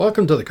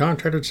Welcome to the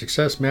Contractor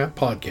Success Map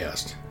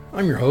podcast.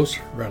 I'm your host,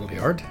 Bradley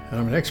Hart, and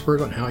I'm an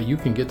expert on how you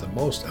can get the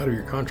most out of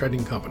your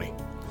contracting company.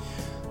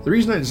 The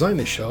reason I designed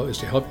this show is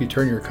to help you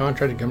turn your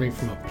contracting company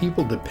from a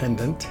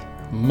people-dependent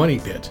money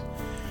pit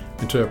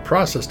into a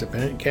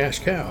process-dependent cash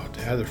cow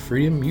to have the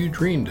freedom you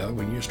dreamed of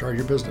when you started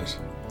your business.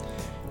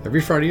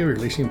 Every Friday, we're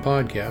releasing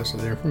podcasts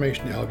with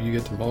information to help you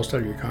get the most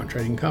out of your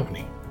contracting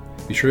company.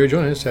 Be sure to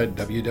join us at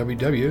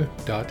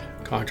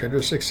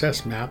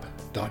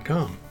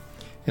www.contractorsuccessmap.com.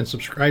 and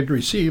subscribe to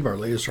receive our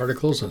latest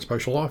articles and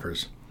special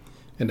offers.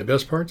 And the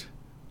best part,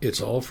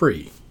 it's all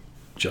free,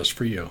 just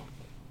for you.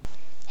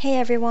 Hey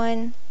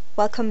everyone,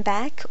 welcome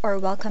back or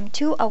welcome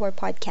to our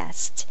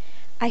podcast.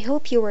 I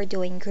hope you are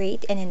doing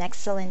great and in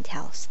excellent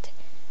health.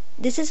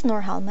 This is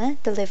Norhalma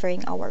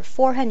delivering our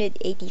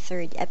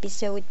 483rd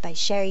episode by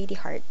Sherry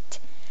DeHart.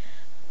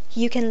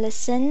 You can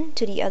listen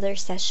to the other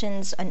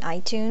sessions on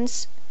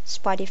iTunes,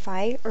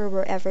 Spotify, or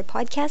wherever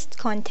podcast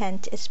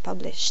content is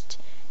published.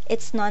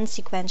 It's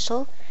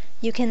non-sequential.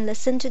 You can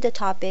listen to the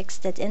topics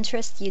that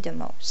interest you the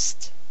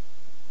most.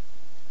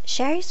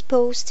 Sherry's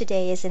post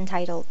today is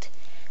entitled,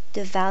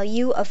 The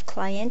Value of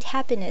Client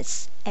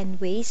Happiness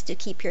and Ways to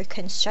Keep Your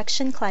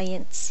Construction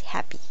Clients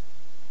Happy.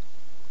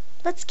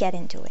 Let's get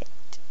into it.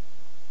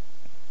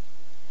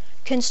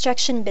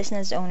 Construction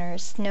business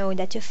owners know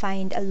that to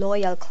find a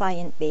loyal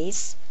client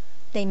base,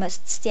 they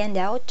must stand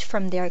out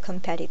from their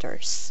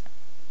competitors.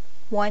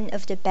 One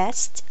of the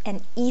best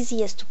and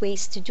easiest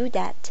ways to do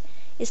that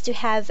is to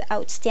have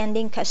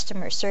outstanding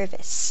customer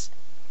service.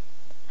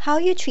 How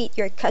you treat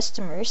your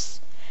customers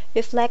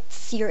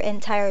reflects your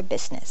entire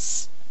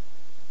business.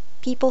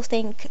 People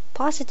think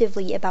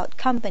positively about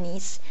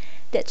companies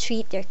that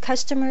treat their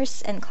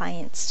customers and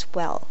clients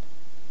well.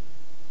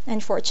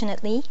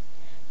 Unfortunately,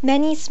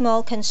 many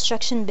small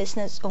construction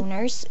business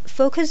owners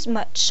focus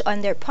much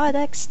on their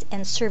products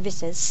and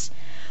services,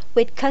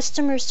 with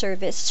customer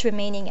service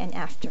remaining an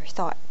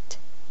afterthought.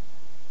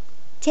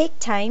 Take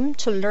time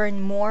to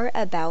learn more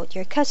about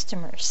your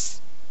customers.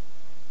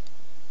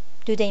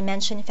 Do they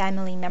mention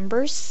family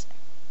members?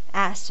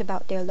 Ask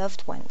about their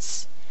loved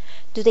ones.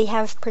 Do they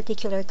have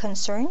particular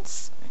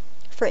concerns?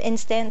 For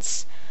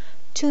instance,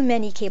 too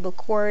many cable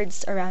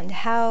cords around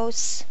the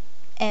house,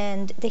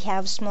 and they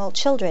have small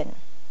children.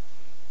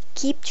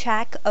 Keep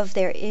track of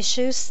their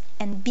issues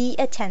and be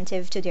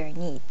attentive to their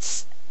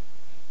needs.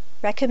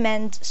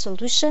 Recommend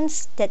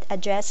solutions that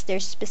address their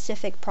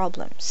specific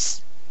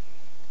problems.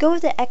 Go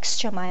the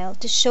extra mile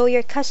to show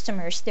your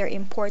customers they're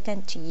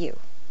important to you.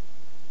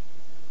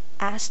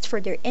 Ask for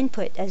their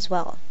input as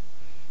well.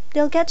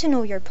 They'll get to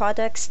know your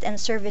products and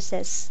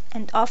services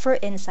and offer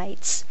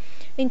insights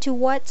into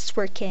what's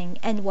working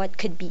and what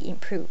could be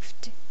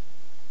improved.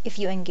 If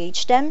you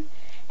engage them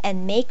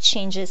and make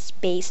changes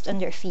based on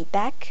their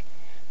feedback,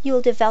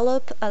 you'll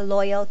develop a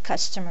loyal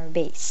customer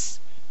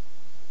base.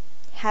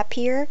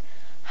 Happier,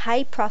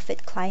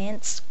 high-profit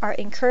clients are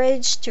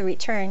encouraged to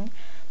return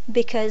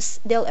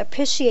because they'll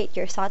appreciate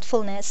your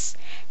thoughtfulness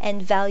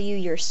and value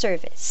your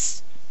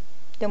service.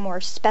 The more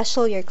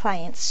special your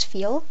clients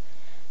feel,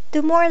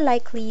 the more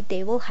likely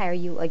they will hire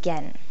you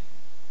again.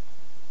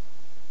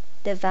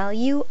 The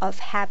value of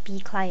happy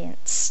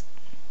clients.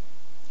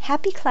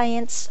 Happy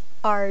clients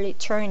are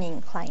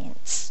returning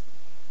clients.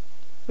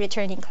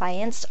 Returning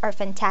clients are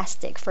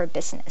fantastic for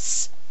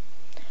business.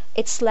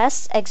 It's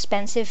less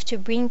expensive to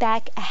bring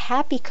back a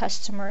happy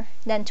customer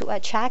than to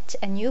attract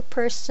a new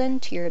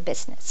person to your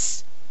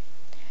business.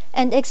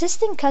 And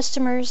existing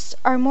customers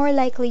are more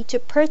likely to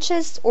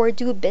purchase or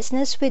do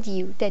business with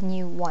you than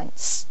new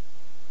ones.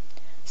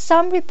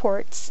 Some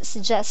reports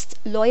suggest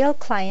loyal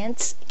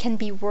clients can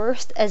be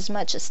worth as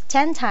much as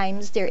 10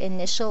 times their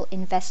initial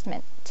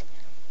investment.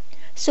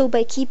 So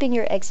by keeping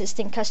your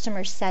existing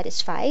customers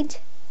satisfied,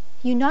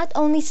 you not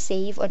only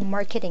save on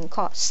marketing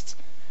costs,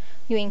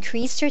 you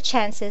increase your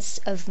chances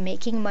of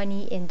making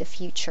money in the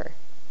future.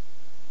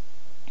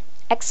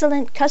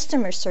 Excellent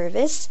customer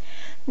service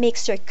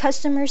makes your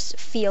customers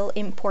feel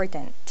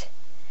important.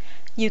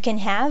 You can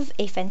have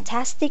a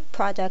fantastic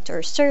product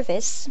or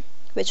service,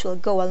 which will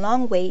go a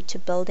long way to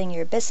building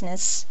your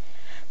business,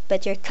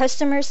 but your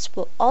customers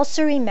will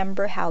also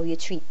remember how you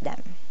treat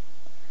them.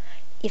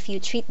 If you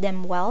treat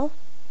them well,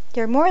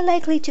 they're more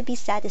likely to be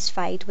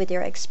satisfied with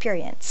your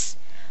experience,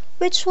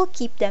 which will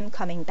keep them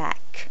coming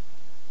back.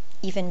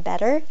 Even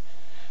better,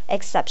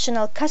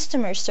 exceptional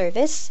customer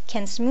service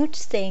can smooth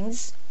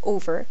things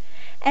over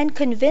and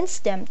convince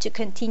them to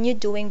continue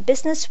doing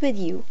business with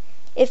you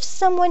if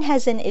someone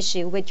has an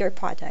issue with your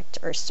product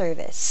or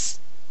service.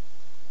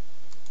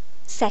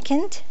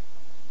 Second,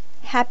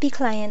 happy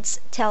clients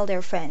tell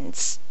their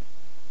friends.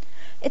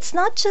 It's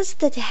not just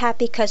that a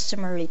happy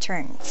customer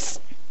returns.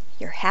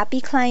 Your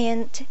happy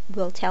client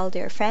will tell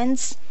their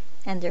friends,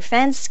 and their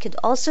friends could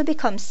also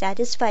become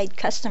satisfied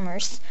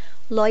customers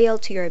loyal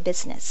to your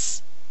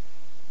business.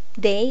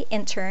 They,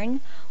 in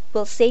turn,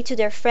 will say to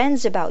their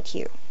friends about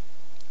you.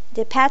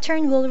 The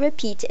pattern will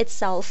repeat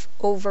itself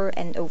over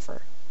and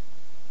over.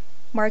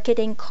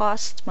 Marketing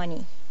costs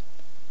money.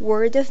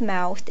 Word of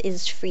mouth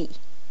is free.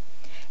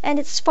 and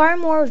it's far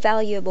more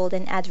valuable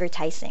than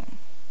advertising.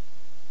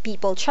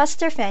 People trust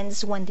their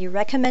friends when they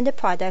recommend a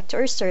product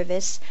or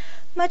service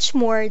much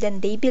more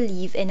than they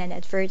believe in an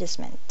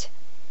advertisement.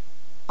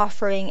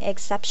 Offering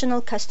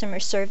exceptional customer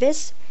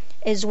service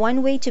is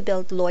one way to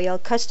build loyal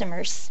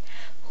customers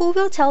who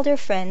will tell their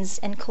friends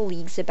and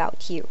colleagues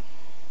about you.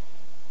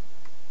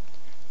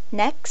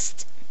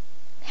 Next,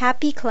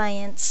 happy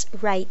clients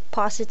write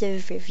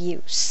positive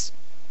reviews.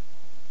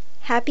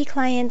 Happy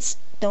clients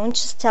don't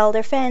just tell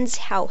their friends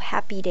how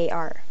happy they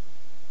are.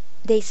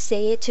 They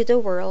say it to the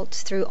world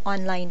through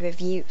online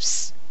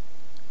reviews.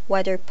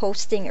 Whether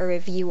posting a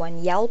review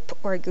on Yelp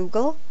or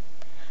Google,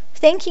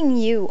 thanking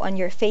you on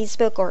your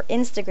Facebook or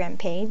Instagram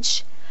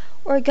page,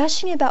 or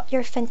gushing about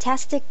your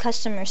fantastic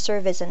customer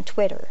service on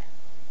Twitter.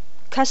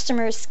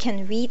 Customers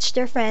can reach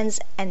their friends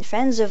and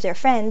friends of their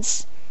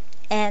friends,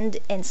 and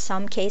in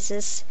some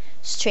cases,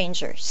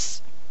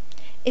 strangers.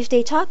 If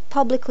they talk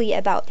publicly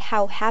about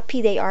how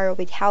happy they are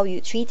with how you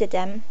treated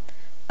them,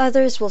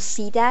 others will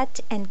see that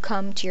and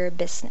come to your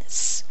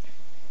business.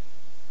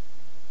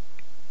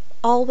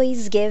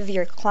 Always give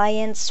your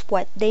clients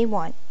what they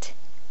want,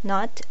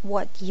 not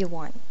what you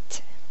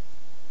want.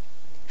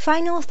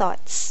 Final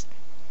thoughts.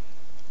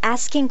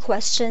 Asking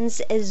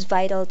questions is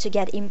vital to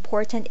get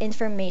important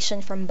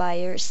information from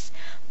buyers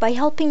by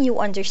helping you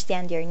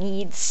understand their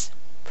needs,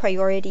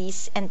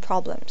 priorities, and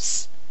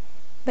problems.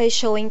 By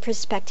showing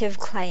prospective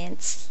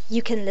clients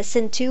you can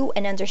listen to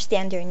and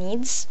understand their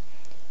needs,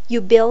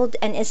 you build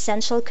an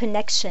essential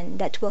connection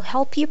that will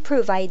help you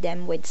provide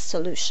them with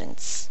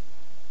solutions.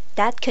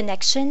 That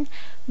connection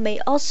may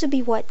also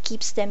be what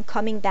keeps them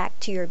coming back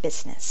to your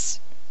business.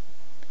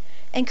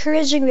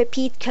 Encouraging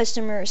repeat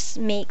customers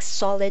makes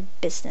solid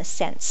business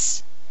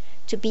sense.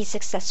 To be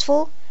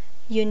successful,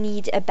 you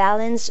need a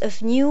balance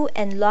of new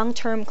and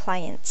long-term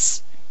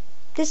clients.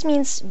 This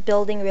means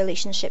building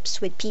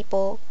relationships with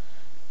people,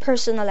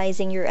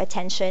 personalizing your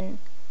attention,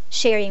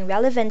 sharing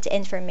relevant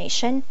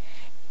information,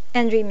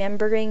 and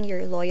remembering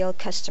your loyal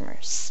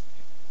customers.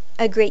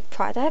 A great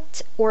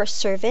product or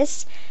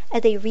service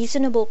at a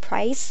reasonable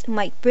price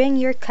might bring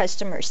your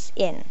customers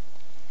in,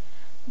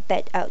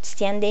 but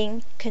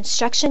outstanding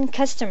construction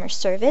customer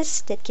service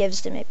that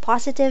gives them a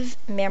positive,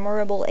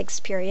 memorable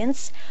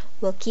experience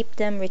will keep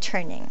them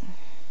returning.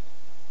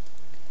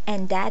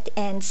 And that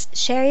ends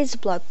Sherry's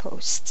blog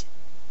post.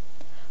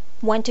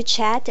 Want to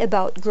chat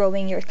about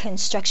growing your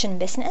construction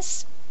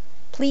business?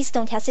 Please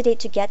don't hesitate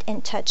to get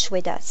in touch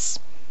with us.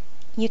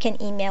 You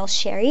can email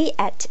Sherry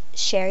at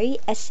Sherry,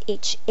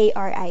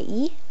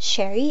 S-H-A-R-I-E,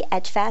 Sherry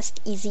at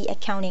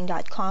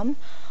fasteasyaccounting.com,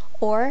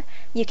 or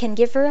you can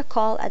give her a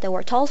call at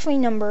our toll-free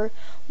number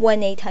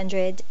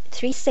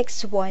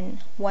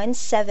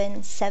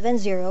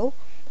 1-800-361-1770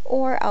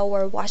 or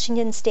our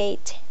Washington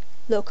State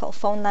local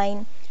phone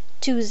line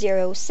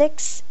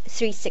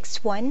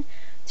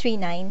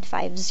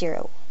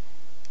 206-361-3950.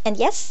 And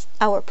yes,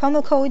 our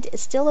promo code is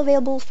still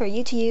available for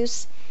you to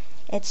use.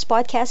 It's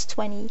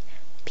podcast20,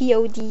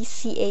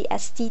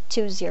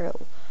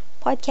 PODCAST20,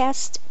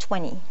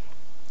 podcast20,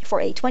 for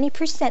a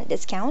 20%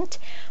 discount,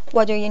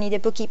 whether you need a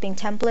bookkeeping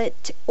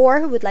template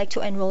or would like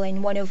to enroll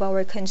in one of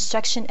our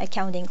construction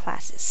accounting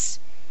classes.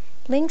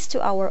 Links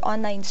to our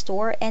online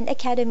store and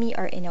academy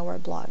are in our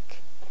blog.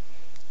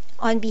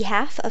 On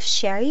behalf of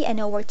Sherry and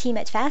our team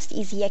at Fast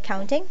Easy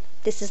Accounting,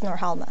 this is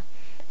Norhalma.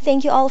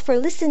 Thank you all for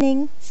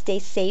listening. Stay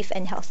safe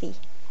and healthy.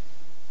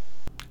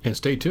 And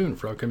stay tuned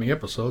for upcoming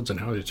episodes on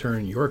how to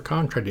turn your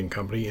contracting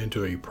company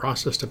into a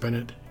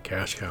process-dependent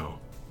cash cow.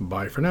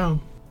 Bye for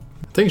now.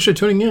 Thanks for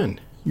tuning in.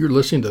 You're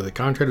listening to the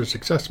Contractor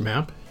Success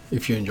Map.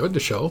 If you enjoyed the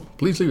show,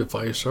 please leave a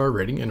 5-star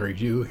rating and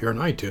review here on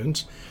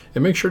iTunes,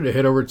 and make sure to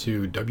head over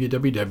to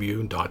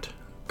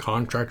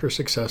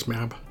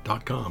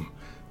www.contractorsuccessmap.com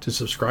to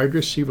subscribe to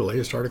receive the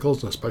latest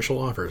articles and special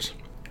offers.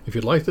 If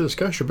you'd like to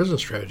discuss your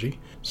business strategy,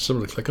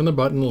 simply click on the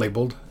button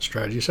labeled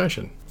Strategy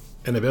Session.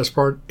 And the best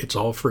part, it's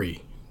all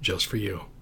free, just for you.